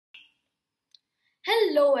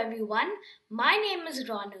Hello everyone, my name is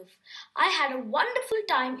Raunav. I had a wonderful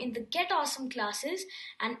time in the Get Awesome classes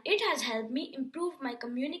and it has helped me improve my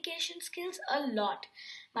communication skills a lot.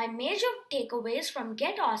 My major takeaways from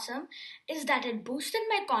Get Awesome is that it boosted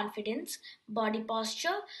my confidence, body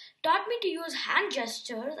posture, taught me to use hand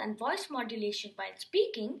gestures and voice modulation while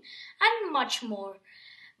speaking, and much more.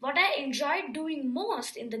 What I enjoyed doing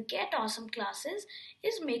most in the Get Awesome classes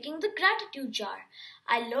is making the gratitude jar.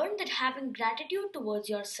 I learned that having gratitude towards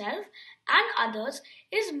yourself and others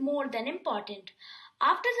is more than important.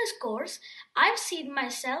 After this course, I've seen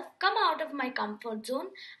myself come out of my comfort zone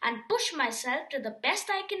and push myself to the best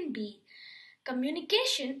I can be.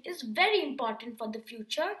 Communication is very important for the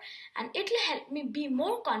future and it'll help me be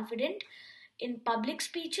more confident in public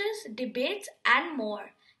speeches, debates, and more.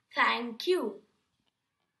 Thank you.